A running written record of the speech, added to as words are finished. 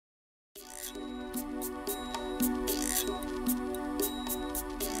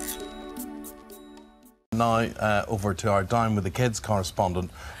Now over to our Down with the Kids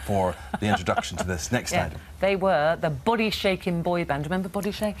correspondent for the introduction to this next item. They were the Body Shaking boy band. Remember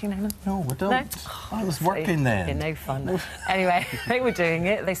Body Shaking, Eamonn? No, we don't. No? I was working then. You're no fun. Anyway, they were doing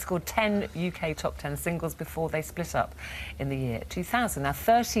it. They scored 10 UK top 10 singles before they split up in the year 2000. Now,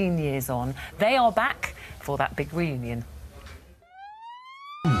 13 years on, they are back for that big reunion.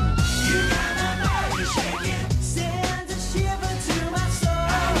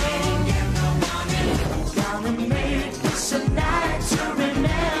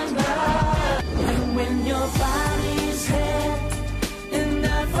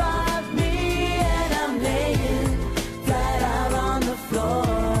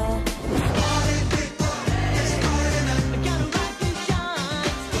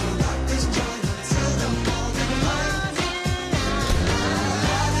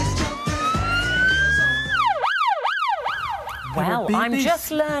 Well, I'm just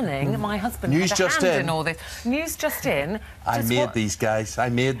learning. My husband News had a just hand in. in all this. News just in. I made these guys. I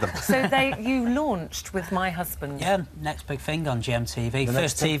made them. So you launched with my husband. Yeah, next big thing on GMTV.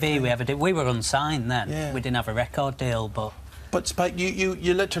 First TV we ever did. We were unsigned then. Yeah. We didn't have a record deal, but... But Spike, you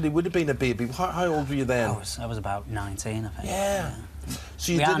literally would have been a baby. How old were you then? I was about 19, I think. Yeah.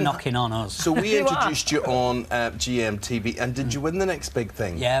 So you are knocking on us. So we introduced you on GMTV, and did you win the next big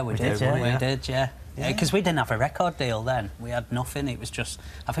thing? Yeah, we did. Yeah. We did, yeah. Because we didn't have a record deal then. We had nothing. It was just...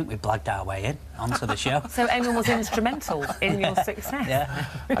 I think we blagged our way in onto the show. So Eamonn was instrumental in your success. Yeah.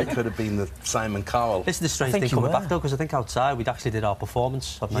 I could have been the Simon Cowell. This is the strange thing coming back, though, because I think outside we'd actually did our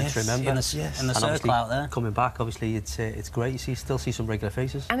performance of Night to Remember. In the circle out there. Coming back, obviously, it's great. You still see some regular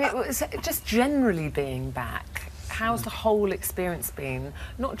faces. And it was just generally being back. How's the whole experience been?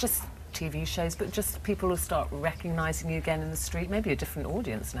 Not just TV shows, but just people will start recognising you again in the street. Maybe a different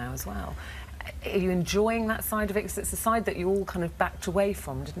audience now as well. Are you enjoying that side of it? Because it's a side that you all kind of backed away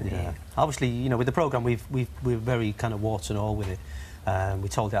from, didn't you? Obviously, you know, with the programme, we're very kind of warts and all with it. We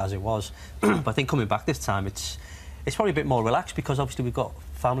told it as it was. But I think coming back this time, it's probably a bit more relaxed because obviously we've got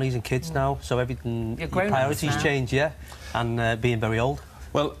families and kids now, so everything, your priorities change, and being very old.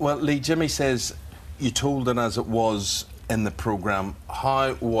 Well, Lee, Jimmy says you told it as it was in the programme.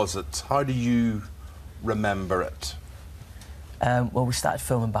 How was it? How do you remember it? Well, we started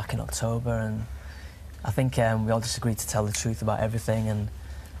filming back in October, and I think we all just agreed to tell the truth about everything. And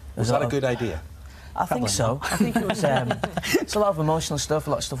was that a good idea? I think so. I think it was. It's a lot of emotional stuff, a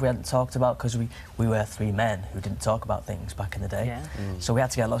lot of stuff we hadn't talked about because we were three men who didn't talk about things back in the day. Yeah. So we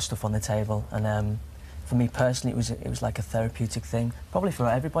had to get a lot of stuff on the table, and for me personally, it was like a therapeutic thing. Probably for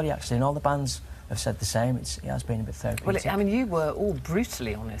everybody actually, and all the bands have said the same. It has been a bit therapeutic. Well, I mean, you were all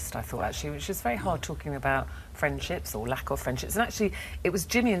brutally honest, I thought, actually, which is very hard talking about friendships or lack of friendships. And actually, it was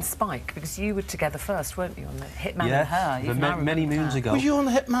Jimmy and Spike, because you were together first, weren't you, on the Hitman and Her? Many moons ago. Were you on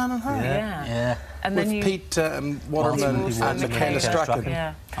the Hitman and Her? Yeah. And with then Pete Waterman and Michaela Strachan.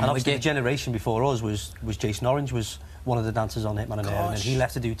 Yeah. And obviously, the generation before us was Jason Orange was one of the dancers on Hitman and Her, and then he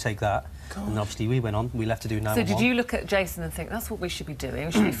left to do Take That. And obviously we went on, we left to do 911. So did you look at Jason and think, that's what we should be doing,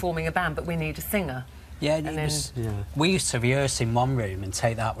 we should be forming a band, but we need a singer? Yeah, we used to rehearse in one room and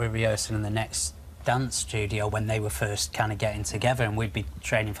Take That we're rehearsing in the next dance studio when they were first kind of getting together, and we'd be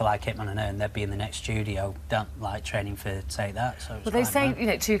training for like Hitman and Her, and they'd be in the next studio like training for Take That. So well, they say, you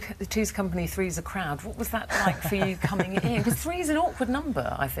know, two's company, three's a crowd. What was that like for you coming in? Because three's an awkward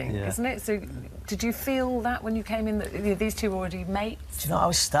number, I think, isn't it? So did you feel that when you came in, that these two were already mates? Do you know, I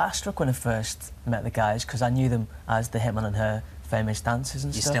was starstruck when I first met the guys because I knew them as the Hitman and Her famous dancers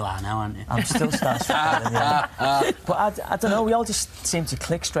and stuff. You still are now, aren't you? I'm still starstruck. But I don't know, we all just seemed to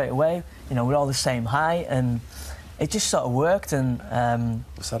click straight away. You know, we're all the same height, and it just sort of worked. And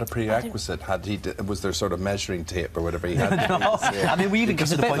was that a prerequisite? Was there sort of measuring tape or whatever he had? No. I mean, we even got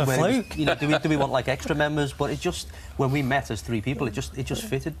to the point where you know, do we want like extra members? But it just, when we met as three people, it just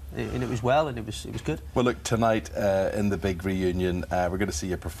fitted, and it was well, and it was good. Well, look, tonight in the big reunion, we're going to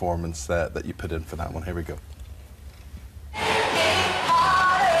see a performance that you put in for that one. Here we go.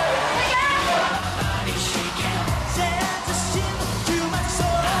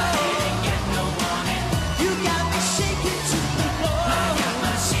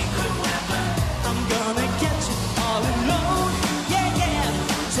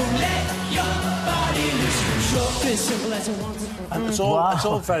 It's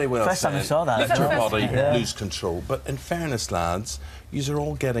all very well First time I saw that. Let your body lose control. But in fairness, lads, yous are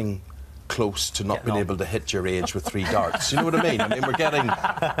all getting close to not being able to hit your age with 3 darts. You know what I mean? I mean, we're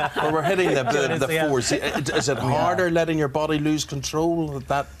hitting the fours. Is it harder letting your body lose control?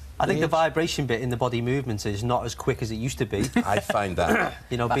 I think the vibration bit in the body movements is not as quick as it used to be. I find that.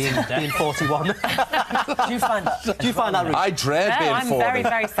 You know, being 41. Do you find that? Do you find that? I dread being I'm 40. very,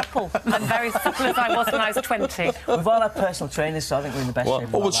 very supple. I'm very supple as I was when I was 20. We've all had personal trainers, so I think we're in the best shape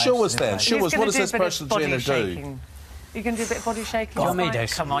of our lives, show us to be then. fair. Show us, what does this personal trainer do? Shaking. You can do a bit of body shaking. Go on, me do.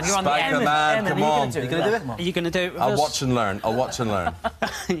 Come on, you're on the Spiker end. man, come on. Are you going to do it? Are you going to do it with I'll us? watch and learn. I'll watch and learn.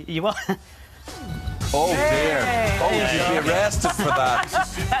 You are? Oh dear. Oh, you'd be arrested for that.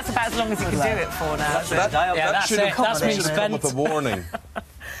 That's about as long as you can do it for now. That should have That's me come with a warning.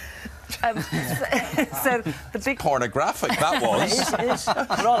 So the big Pornographic, that was. It is.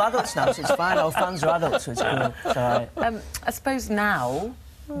 We're all adults now, so it's fine. Our fans are adults, so it's cool. It's all right. I suppose now,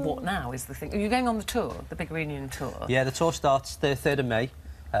 what now is the thing? Are you going on the tour, the big reunion tour? Yeah, the tour starts the 3rd of May.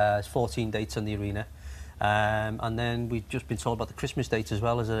 It's 14 dates on the arena. And then we've just been told about the Christmas dates as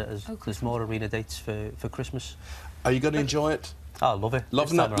well, as there's more arena dates for Christmas. Are you going to enjoy it? Oh, I love it.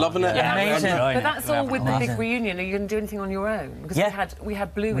 Loving it? Yeah, Amazing. But that's all with the big Amazing. reunion. Are you going to do anything on your own? Because Yeah. we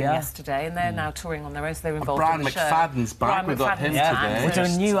had Blue in We are. yesterday, and they're now touring on their own, so they're involved Brian in the show. McFadden's back. Brian We've got him McFadden's today. We're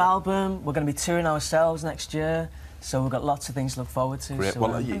doing a new album. We're going to be touring ourselves next year. So we've got lots of things to look forward to. Great. So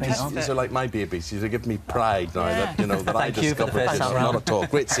Well, we're these big on. are like my babies. These are giving me pride now that, you know, that I Thank you for the discovered first this. time Not round. at all.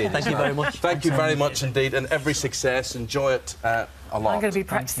 Great seeing you. Thank you very much. Thank you very much indeed, and every success. Enjoy it a lot. I'm going to be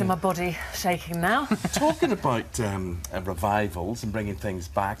practicing my body shaking now. Talking about revivals and bringing things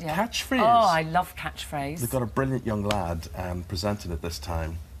back, catchphrase. Oh, I love catchphrase. We've got a brilliant young lad presenting it this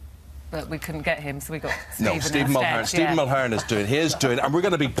time. But we couldn't get him, so we got Stephen No, Stephen instead. Mulhern. Stephen Mulhern is doing his doing, and we're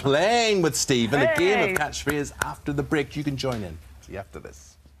going to be playing with Stephen a game Hey. of catchphrase after the break. You can join in. See you after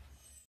this.